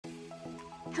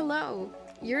Hello,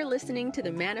 you're listening to the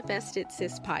Manifest It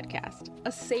Sis podcast,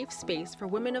 a safe space for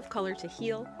women of color to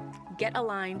heal, get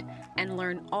aligned, and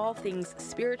learn all things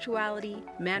spirituality,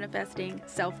 manifesting,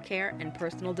 self-care, and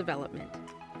personal development.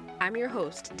 I'm your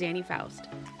host, Danny Faust.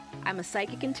 I'm a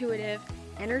psychic intuitive,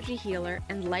 energy healer,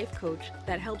 and life coach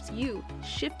that helps you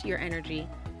shift your energy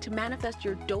to manifest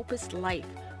your dopest life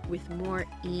with more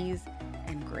ease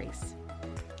and grace.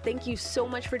 Thank you so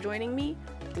much for joining me.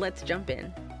 Let's jump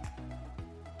in.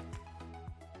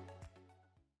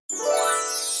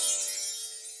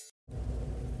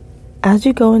 As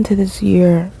you go into this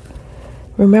year,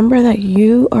 remember that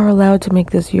you are allowed to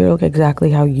make this year look exactly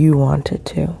how you want it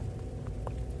to.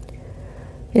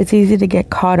 It's easy to get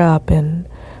caught up in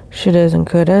shouldas and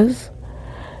couldas.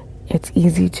 It's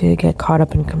easy to get caught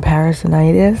up in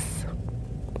comparisonitis.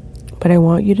 But I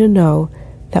want you to know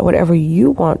that whatever you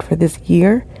want for this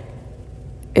year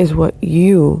is what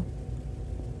you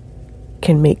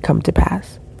can make come to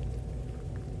pass.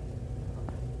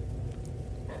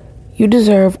 You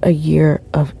deserve a year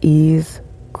of ease,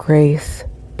 grace,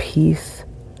 peace,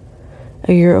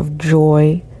 a year of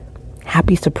joy,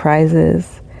 happy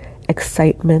surprises,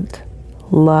 excitement,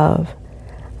 love,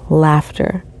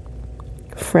 laughter,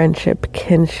 friendship,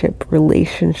 kinship,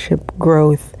 relationship,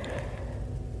 growth.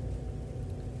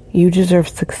 You deserve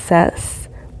success,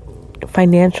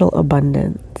 financial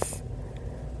abundance.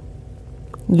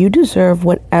 You deserve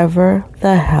whatever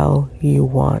the hell you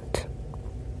want.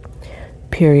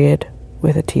 Period,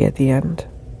 with a T at the end.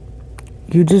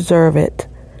 You deserve it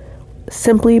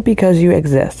simply because you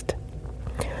exist.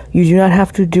 You do not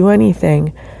have to do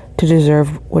anything to deserve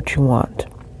what you want.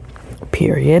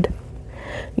 Period.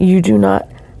 You do not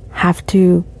have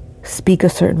to speak a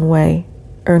certain way,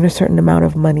 earn a certain amount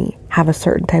of money, have a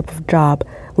certain type of job,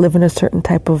 live in a certain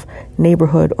type of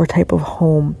neighborhood or type of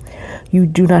home. You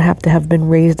do not have to have been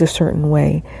raised a certain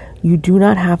way. You do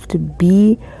not have to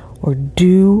be or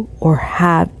do or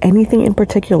have anything in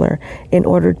particular in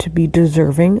order to be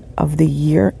deserving of the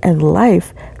year and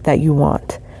life that you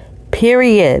want.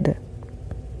 Period.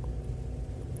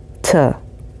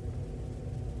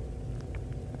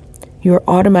 You're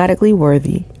automatically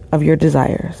worthy of your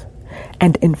desires.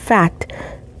 And in fact,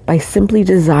 by simply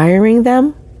desiring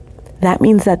them, that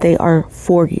means that they are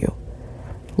for you,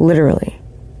 literally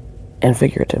and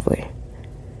figuratively.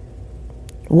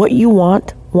 What you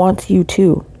want wants you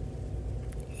too.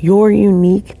 Your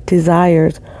unique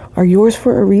desires are yours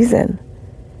for a reason.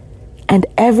 And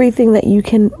everything that you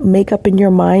can make up in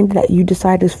your mind that you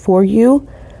decide is for you,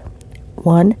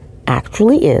 one,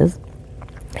 actually is,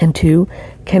 and two,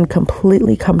 can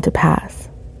completely come to pass.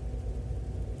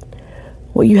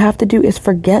 What you have to do is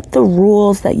forget the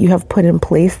rules that you have put in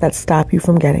place that stop you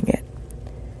from getting it.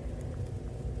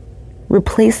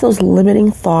 Replace those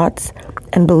limiting thoughts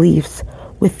and beliefs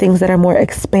with things that are more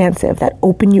expansive, that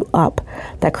open you up,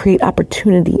 that create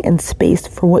opportunity and space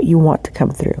for what you want to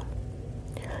come through.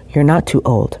 You're not too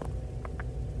old.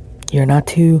 You're not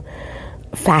too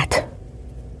fat.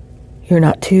 You're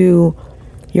not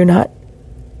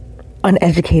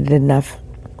uneducated enough.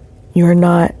 You're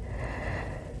not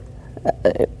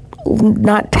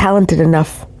talented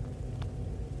enough.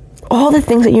 All the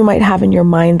things that you might have in your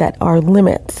mind that are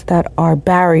limits, that are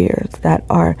barriers, that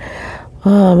are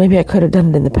maybe I could have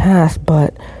done it in the past,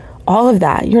 but all of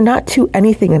that, you're not too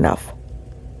anything enough.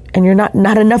 And you're not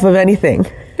enough of anything.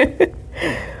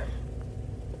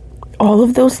 All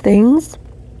of those things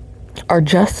are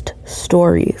just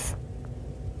stories.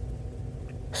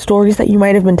 Stories that you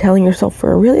might have been telling yourself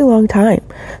for a really long time.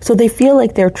 So they feel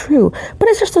like they're true, but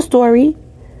it's just a story.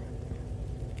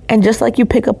 And just like you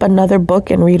pick up another book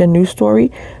and read a new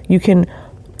story, you can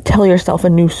tell yourself a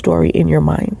new story in your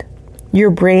mind. Your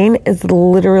brain is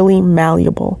literally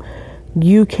malleable.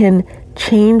 You can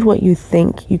change what you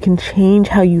think. You can change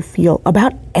how you feel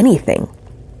about anything.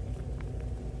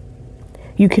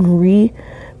 You can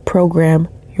reprogram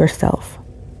yourself.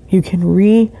 You can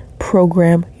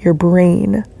reprogram your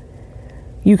brain.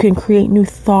 You can create new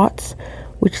thoughts,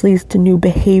 which leads to new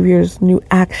behaviors, new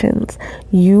actions.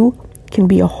 You can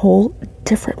be a whole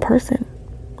different person.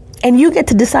 And you get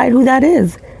to decide who that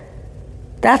is.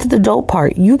 That's the dope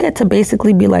part. You get to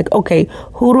basically be like, okay,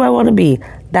 who do I want to be?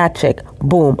 That chick.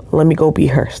 Boom. Let me go be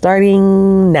her.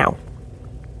 Starting now.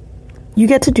 You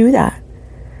get to do that.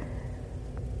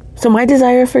 So my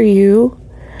desire for you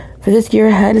for this year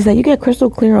ahead is that you get crystal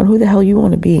clear on who the hell you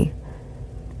want to be.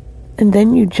 And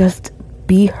then you just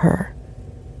be her.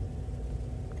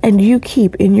 And you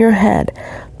keep in your head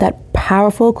that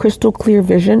powerful, crystal clear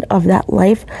vision of that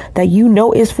life that you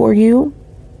know is for you.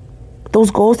 Those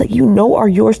goals that you know are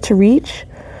yours to reach.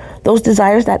 Those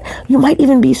desires that you might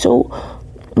even be so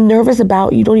nervous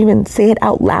about, you don't even say it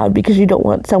out loud because you don't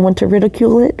want someone to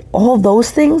ridicule it. All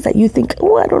those things that you think,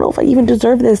 oh, I don't know if I even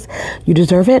deserve this. You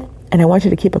deserve it. And I want you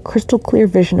to keep a crystal clear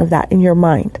vision of that in your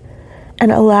mind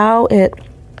and allow it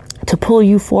to pull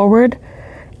you forward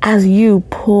as you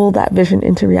pull that vision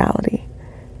into reality.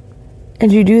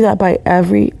 And you do that by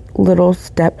every little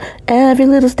step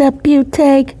you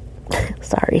take.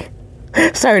 Sorry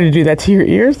to do that to your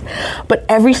ears. But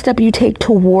every step you take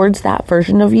towards that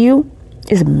version of you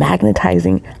is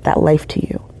magnetizing that life to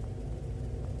you.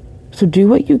 So do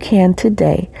what you can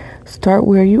today. Start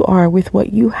where you are with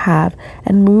what you have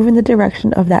and move in the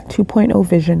direction of that 2.0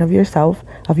 vision of yourself,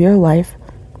 of your life,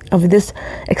 of this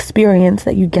experience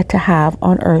that you get to have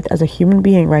on earth as a human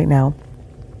being right now.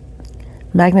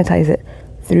 Magnetize it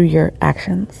through your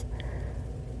actions.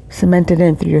 Cement it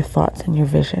in through your thoughts and your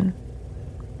vision.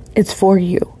 It's for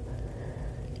you.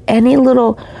 Any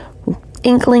little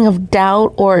inkling of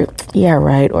doubt or, yeah,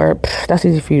 right, or that's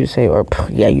easy for you to say, or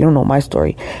yeah, you don't know my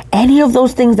story. Any of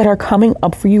those things that are coming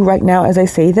up for you right now as I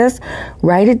say this,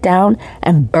 write it down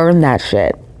and burn that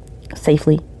shit.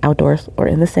 Safely, outdoors, or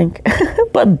in the sink.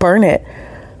 But burn it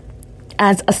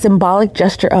as a symbolic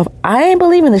gesture of, I ain't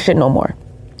believing this shit no more.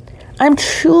 I'm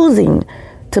choosing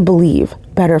to believe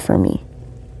better for me.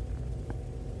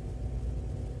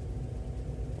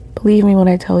 Believe me when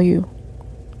I tell you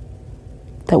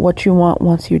that what you want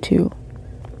wants you to.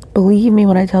 Believe me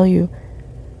when I tell you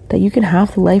that you can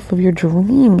have the life of your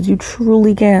dreams. You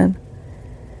truly can.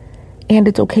 And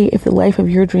it's okay if the life of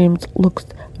your dreams looks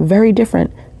very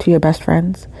different to your best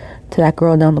friends, to that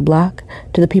girl down the block,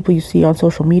 to the people you see on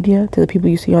social media, to the people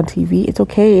you see on TV. It's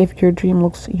okay if your dream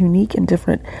looks unique and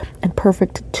different and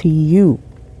perfect to you.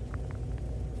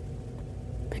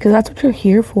 Because that's what you're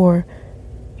here for.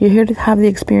 You're here to have the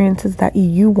experiences that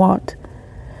you want.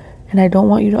 And I don't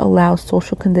want you to allow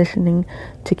social conditioning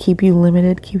to keep you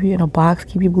limited, keep you in a box,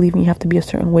 keep you believing you have to be a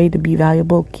certain way to be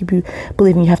valuable, keep you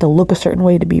believing you have to look a certain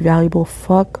way to be valuable.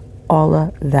 Fuck all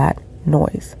of that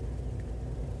noise.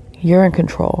 You're in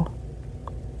control.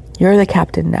 You're the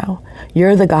captain now.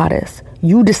 You're the goddess.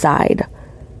 You decide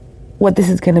what this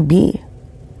is going to be.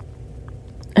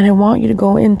 And I want you to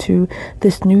go into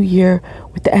this new year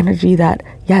with the energy that,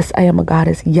 yes, I am a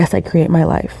goddess. Yes, I create my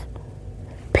life.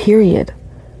 Period.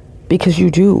 Because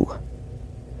you do.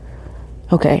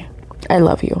 Okay, I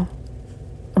love you.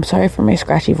 I'm sorry for my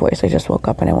scratchy voice. I just woke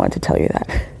up and I wanted to tell you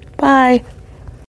that. Bye.